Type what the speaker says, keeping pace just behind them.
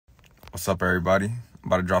What's up, everybody? I'm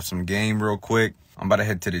about to drop some game real quick. I'm about to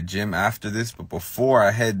head to the gym after this, but before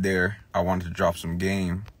I head there, I wanted to drop some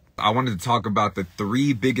game. I wanted to talk about the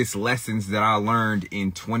 3 biggest lessons that I learned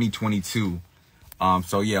in 2022.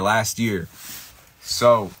 Last year.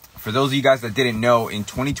 So for those of you guys that didn't know, in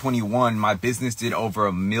 2021, my business did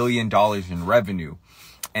over $1 million in revenue.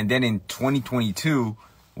 And then in 2022,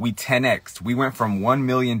 we 10x'd. We went from $1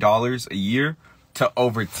 million a year to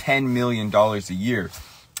over $10 million a year.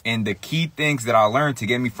 And the key things that I learned to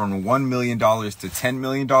get me from $1 million to $10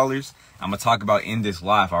 million, I'm going to talk about in this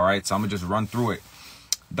live, all right? So I'm going to just run through it.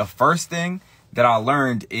 The first thing that I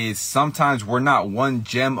learned is sometimes we're not one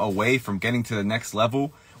gem away from getting to the next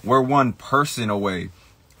level. We're one person away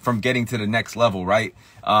from getting to the next level, right?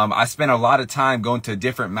 I spent a lot of time going to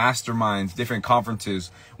different masterminds, different conferences,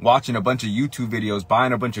 watching a bunch of YouTube videos,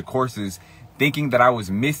 buying a bunch of courses, thinking that I was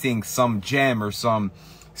missing some gem or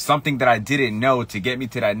something that I didn't know to get me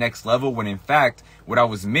to that next level, when in fact, what I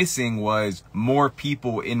was missing was more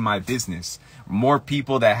people in my business, more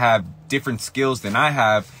people that have different skills than I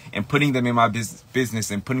have, and putting them in my business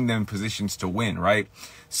and putting them in positions to win, right?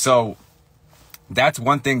 So that's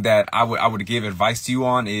one thing that I would give advice to you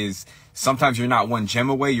on is sometimes you're not one gem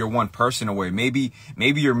away, you're one person away. Maybe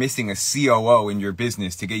you're missing a COO in your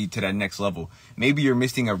business to get you to that next level. Maybe you're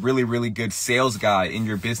missing a really, really good sales guy in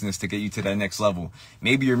your business to get you to that next level.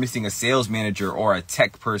 Maybe you're missing a sales manager or a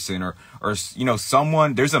tech person or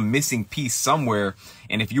someone. There's a missing piece somewhere.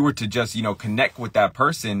 And if you were to just, connect with that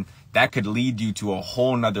person, that could lead you to a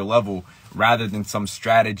whole nother level rather than some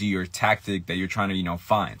strategy or tactic that you're trying to,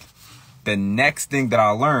 find. The next thing that I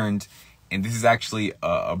learned, and this is actually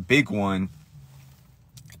a big one,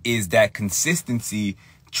 is that consistency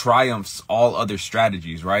triumphs all other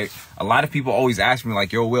strategies, right? A lot of people always ask me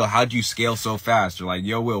like, yo, Will, how'd you scale so fast? Or like,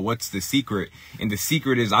 yo, Will, what's the secret? And the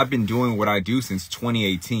secret is I've been doing what I do since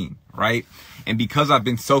 2018, right? And because I've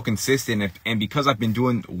been so consistent and because I've been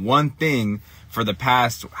doing one thing for the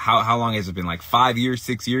past, how long has it been? Like 5 years,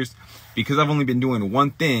 6 years? Because I've only been doing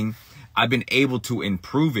one thing, I've been able to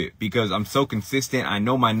improve it because I'm so consistent. I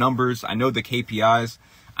know my numbers. I know the KPIs.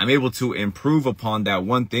 I'm able to improve upon that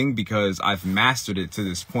one thing because I've mastered it to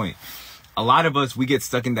this point. A lot of us, we get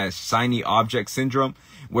stuck in that shiny object syndrome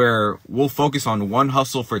where we'll focus on one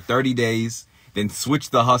hustle for 30 days, then switch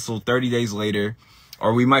the hustle 30 days later.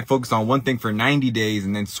 Or we might focus on one thing for 90 days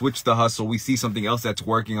and then switch the hustle. We see something else that's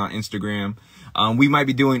working on Instagram. We might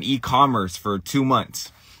be doing e-commerce for 2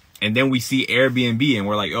 months. And then we see Airbnb and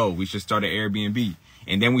we're like, oh, we should start an Airbnb.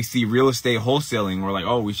 And then we see real estate wholesaling. And we're like,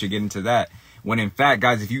 oh, we should get into that. When in fact,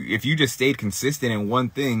 guys, if you just stayed consistent in one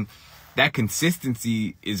thing, that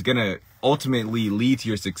consistency is going to ultimately lead to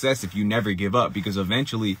your success if you never give up, because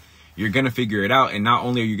eventually you're going to figure it out. And not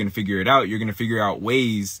only are you going to figure it out, you're going to figure out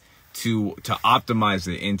ways to optimize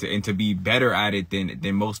it and to be better at it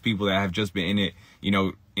than most people that have just been in it,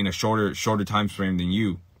 in a shorter time frame than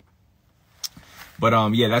you. But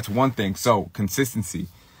that's one thing. So consistency.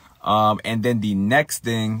 And then the next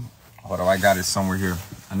thing, hold on, I got it somewhere here.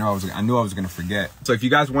 I knew I was gonna forget. So if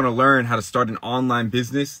you guys want to learn how to start an online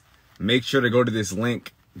business, make sure to go to this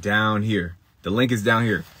link down here. The link is down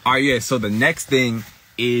here. All right, yeah. So the next thing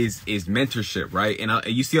is mentorship, right? And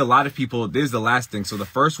you see a lot of people. This is the last thing. So the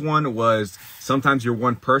first one was sometimes you're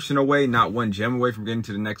one person away, not one gem away from getting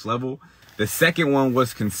to the next level. The second one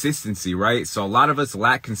was consistency, right? So a lot of us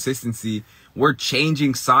lack consistency. We're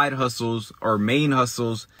changing side hustles or main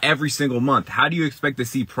hustles every single month. How do you expect to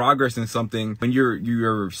see progress in something when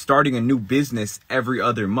you're starting a new business every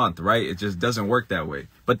other month, right? It just doesn't work that way.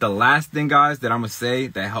 But the last thing, guys, that I'm going to say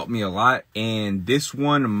that helped me a lot, and this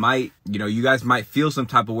one might, you guys might feel some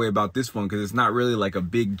type of way about this one because it's not really like a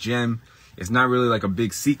big gem. It's not really like a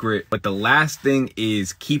big secret. But the last thing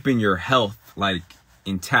is keeping your health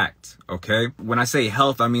intact. Okay, when I say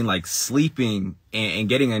health, I mean like sleeping and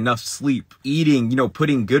getting enough sleep, eating,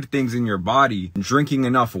 putting good things in your body, drinking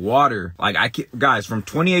enough water. Guys, from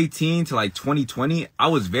 2018 to 2020, I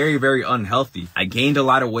was very, very unhealthy. I gained a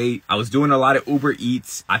lot of weight. I was doing a lot of Uber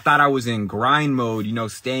Eats. I thought I was in grind mode,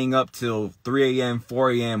 staying up till 3 a.m.,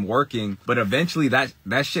 4 a.m. working. But eventually that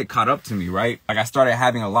shit caught up to me, right? I started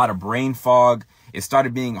having a lot of brain fog. It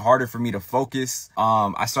started being harder for me to focus.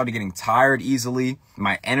 I started getting tired easily.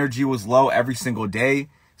 My energy was low every single day.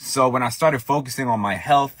 So when I started focusing on my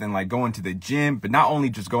health and going to the gym, but not only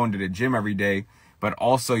just going to the gym every day, but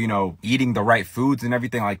also, eating the right foods and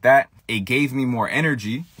everything like that, it gave me more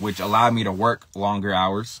energy, which allowed me to work longer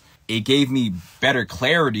hours. It gave me better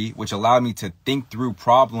clarity, which allowed me to think through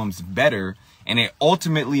problems better. And it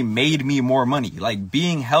ultimately made me more money.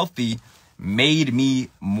 Being healthy made me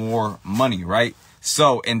more money, right?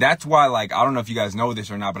 So, and that's why, like, I don't know if you guys know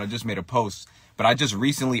this or not, but I just made a post. But I just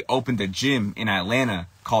recently opened a gym in Atlanta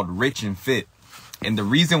called Rich and Fit. And the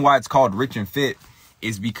reason why it's called Rich and Fit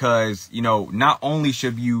is because, you know, not only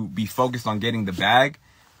should you be focused on getting the bag,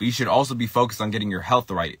 but you should also be focused on getting your health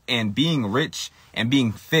right. And being rich and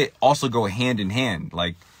being fit also go hand in hand.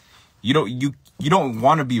 Like, you don't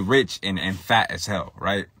want to be rich and fat as hell,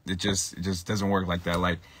 right? It just doesn't work like that.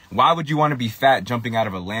 Like, why would you want to be fat jumping out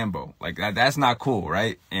of a Lambo? Like, that's not cool,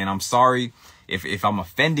 right? And I'm sorry if I'm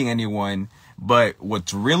offending anyone, but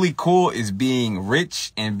what's really cool is being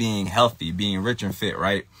rich and being healthy, being rich and fit,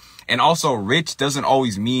 right? And also, rich doesn't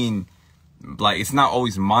always mean, like, it's not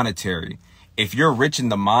always monetary. If you're rich in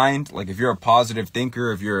the mind, like if you're a positive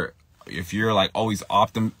thinker, if you're like always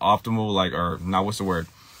optimal, like, or not, what's the word?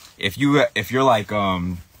 If you're like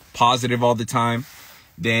positive all the time,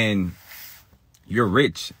 then you're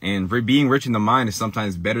rich. And being rich in the mind is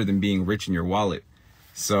sometimes better than being rich in your wallet.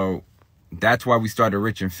 So that's why we started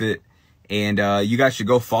Rich and Fit. And you guys should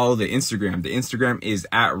go follow the Instagram. The Instagram is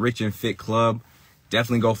at Rich and Fit Club.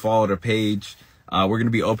 Definitely go follow the page. We're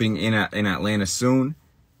gonna be opening in Atlanta soon.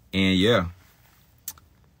 And yeah,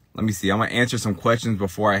 let me see. I'm gonna answer some questions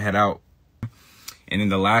before I head out. And then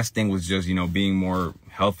the last thing was just, you know, being more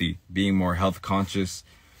healthy, being more health conscious,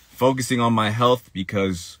 focusing on my health,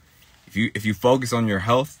 because if you focus on your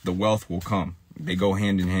health, the wealth will come. They go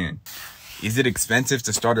hand in hand. Is it expensive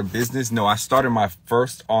to start a business? No, I started my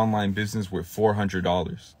first online business with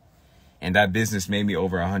 $400, and that business made me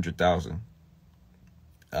over $100,000.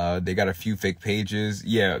 They got a few fake pages.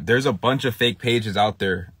 Yeah, there's a bunch of fake pages out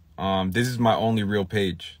there. This is my only real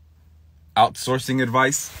page. Outsourcing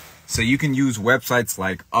advice. So you can use websites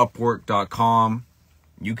like Upwork.com.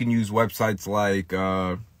 You can use websites like,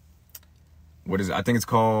 what is it? I think it's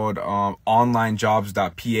called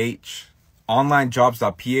onlinejobs.ph.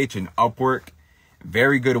 Onlinejobs.ph and Upwork.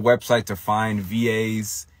 Very good website to find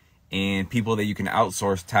VAs and people that you can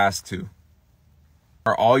outsource tasks to.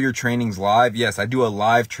 Are all your trainings live? Yes, I do a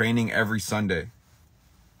live training every Sunday.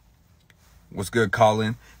 What's good,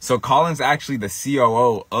 Colin? So Colin's actually the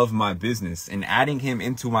COO of my business, and adding him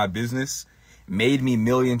into my business made me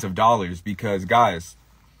millions of dollars, because guys,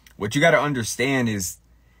 what you got to understand is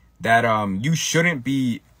that you shouldn't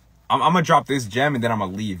be, I'm gonna drop this gem and then I'm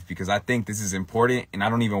gonna leave, because I think this is important, and I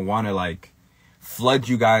don't even want to like flood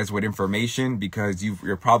you guys with information, because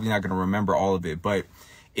you're probably not gonna remember all of it. But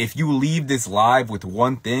if you leave this live with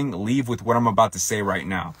one thing, leave with what I'm about to say right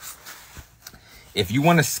now. If you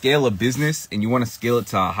want to scale a business and you want to scale it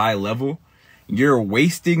to a high level, you're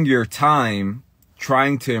wasting your time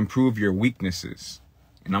trying to improve your weaknesses.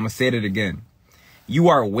 And I'm going to say it again. You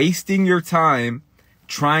are wasting your time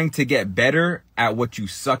trying to get better at what you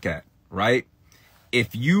suck at, right?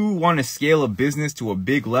 If you want to scale a business to a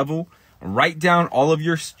big level, write down all of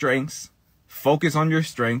your strengths, focus on your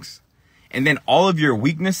strengths, and then all of your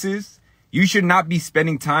weaknesses. You should not be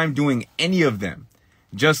spending time doing any of them.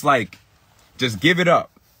 Just give it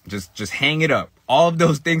up. Just hang it up. All of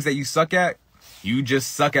those things that you suck at, you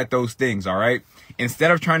just suck at those things, all right?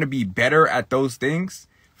 Instead of trying to be better at those things,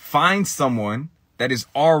 find someone that is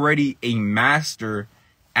already a master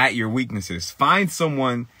at your weaknesses. Find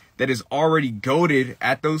someone that is already goated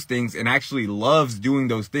at those things and actually loves doing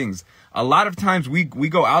those things. A lot of times we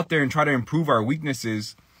go out there and try to improve our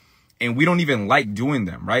weaknesses, and we don't even like doing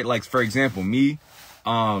them, right? Like, for example, me,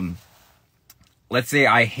 let's say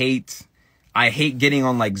I hate getting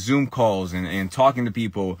on like Zoom calls and talking to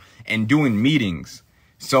people and doing meetings.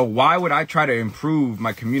 So why would I try to improve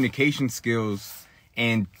my communication skills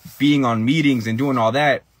and being on meetings and doing all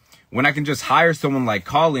that when I can just hire someone like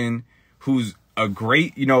Colin, who's a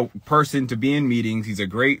great, you know, person to be in meetings. He's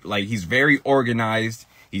he's very organized.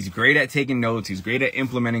 He's great at taking notes. He's great at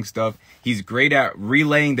implementing stuff. He's great at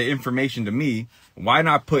relaying the information to me. Why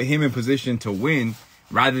not put him in position to win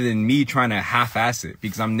rather than me trying to half-ass it?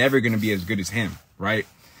 Because I'm never going to be as good as him, right?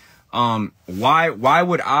 Why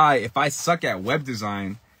would I, if I suck at web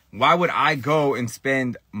design, why would I go and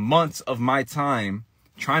spend months of my time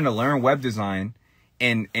trying to learn web design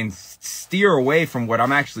and steer away from what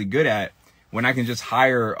I'm actually good at, when I can just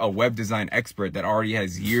hire a web design expert that already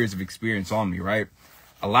has years of experience on me, right?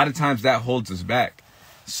 A lot of times that holds us back.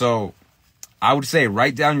 So I would say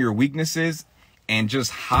write down your weaknesses and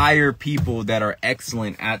just hire people that are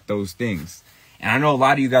excellent at those things. And I know a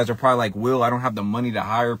lot of you guys are probably like, Will, I don't have the money to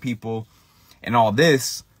hire people and all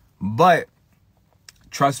this, but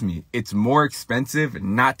trust me, it's more expensive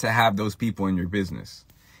not to have those people in your business.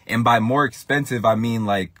 And by more expensive, I mean,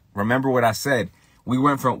 like, remember what I said, we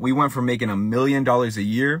went from making $1 million a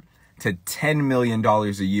year to $10 million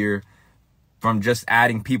a year from just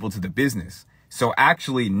adding people to the business. So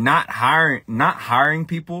actually not hiring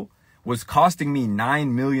people was costing me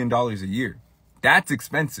 $9 million a year. That's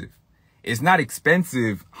expensive. It's not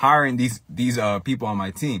expensive hiring these people on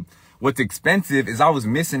my team. What's expensive is I was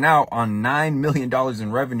missing out on $9 million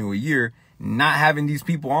in revenue a year, not having these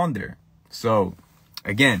people on there. So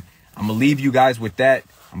again, I'm going to leave you guys with that.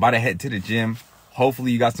 I'm about to head to the gym.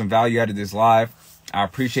 Hopefully you got some value out of this live. I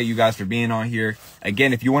appreciate you guys for being on here.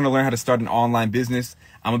 Again, if you want to learn how to start an online business,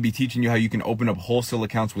 I'm going to be teaching you how you can open up wholesale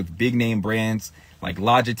accounts with big name brands like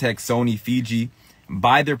Logitech, Sony, Fiji,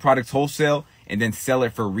 buy their products wholesale, and then sell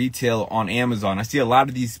it for retail on Amazon. I see a lot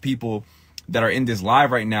of these people that are in this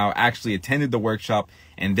live right now actually attended the workshop,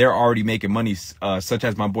 and they're already making money, such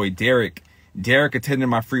as my boy Derek. Derek attended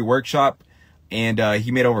my free workshop, and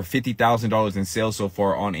he made over $50,000 in sales so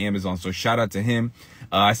far on Amazon. So shout out to him.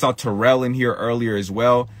 I saw Terrell in here earlier as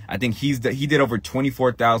well. I think he did over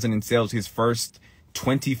 $24,000 in sales his first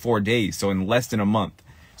 24 days, so in less than a month.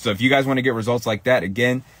 So if you guys want to get results like that,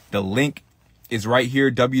 again, the link is right here,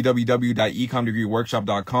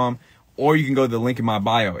 www.ecomdegreeworkshop.com, or you can go to the link in my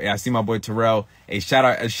bio. Yeah, I see my boy Terrell. Hey, shout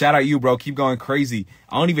out you, bro. Keep going crazy.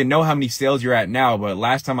 I don't even know how many sales you're at now, but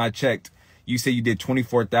last time I checked, you said you did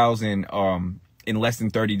 24,000 in less than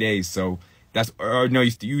 30 days. So that's no,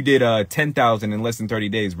 you did 10,000 in less than 30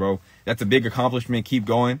 days, bro. That's a big accomplishment. Keep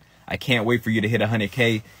going. I can't wait for you to hit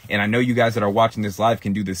 100K. And I know you guys that are watching this live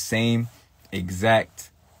can do the same exact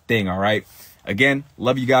thing. All right. Again,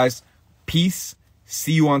 love you guys. Peace.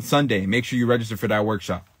 See you on Sunday. Make sure you register for that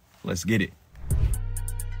workshop. Let's get it.